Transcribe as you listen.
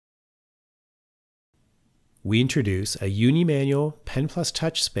We introduce a Unimanual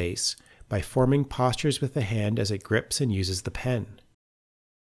Pen+Touch space by forming postures with the hand as it grips and uses the pen.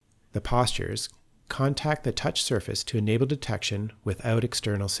 The postures contact the touch surface to enable detection without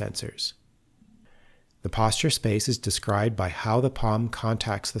external sensors. The posture space is described by how the palm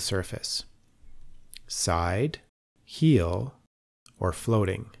contacts the surface: side, heel, or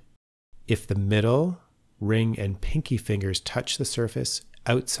floating. If the middle, ring, and pinky fingers touch the surface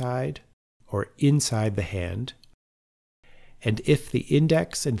outside or inside the hand, and if the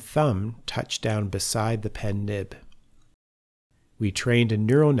index and thumb touch down beside the pen nib. We trained a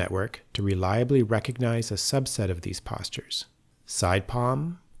neural network to reliably recognize a subset of these postures: side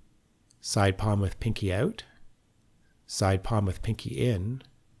palm with pinky out, side palm with pinky in,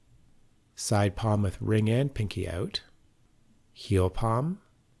 side palm with ring and pinky out, heel palm,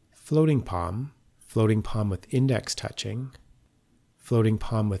 floating palm with index touching, floating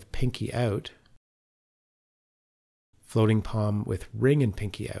palm with pinky out, floating palm with ring and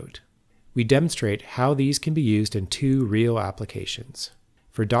pinky out. We demonstrate how these can be used in two real applications.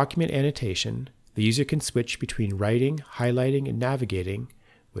 For document annotation, the user can switch between writing, highlighting, and navigating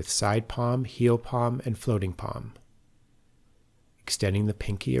with side palm, heel palm, and floating palm. Extending the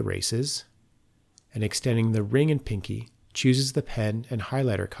pinky erases, and extending the ring and pinky chooses the pen and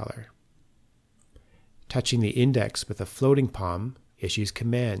highlighter color. Touching the index with a floating palm issues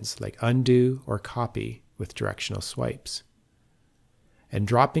commands like undo or copy with directional swipes. And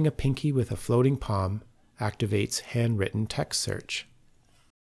dropping a pinky with a floating palm activates handwritten text search.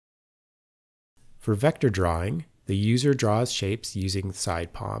 For vector drawing, the user draws shapes using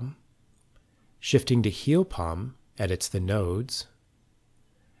side palm. Shifting to heel palm edits the nodes.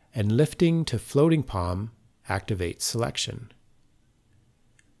 And lifting to floating palm activates selection.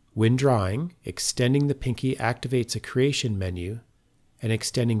 When drawing, extending the pinky activates a creation menu, and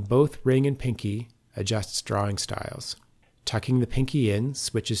extending both ring and pinky adjusts drawing styles. Tucking the pinky in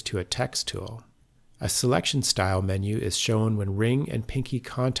switches to a text tool. A selection style menu is shown when ring and pinky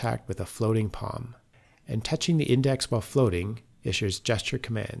contact with a floating palm, and touching the index while floating issues gesture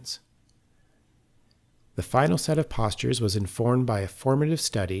commands. The final set of postures was informed by a formative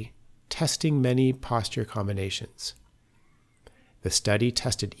study testing many posture combinations. The study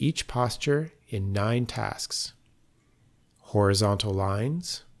tested each posture in 9 tasks: horizontal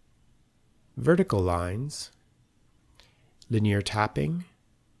lines, vertical lines, linear tapping,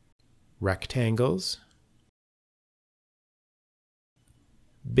 rectangles,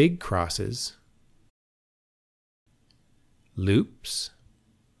 big crosses, loops,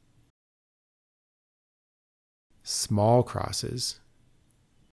 small crosses,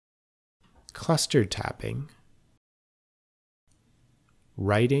 clustered tapping,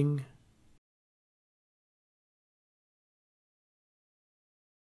 writing,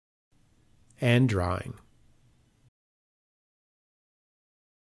 and drawing.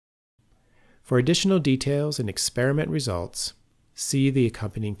 For additional details and experiment results, see the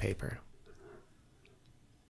accompanying paper.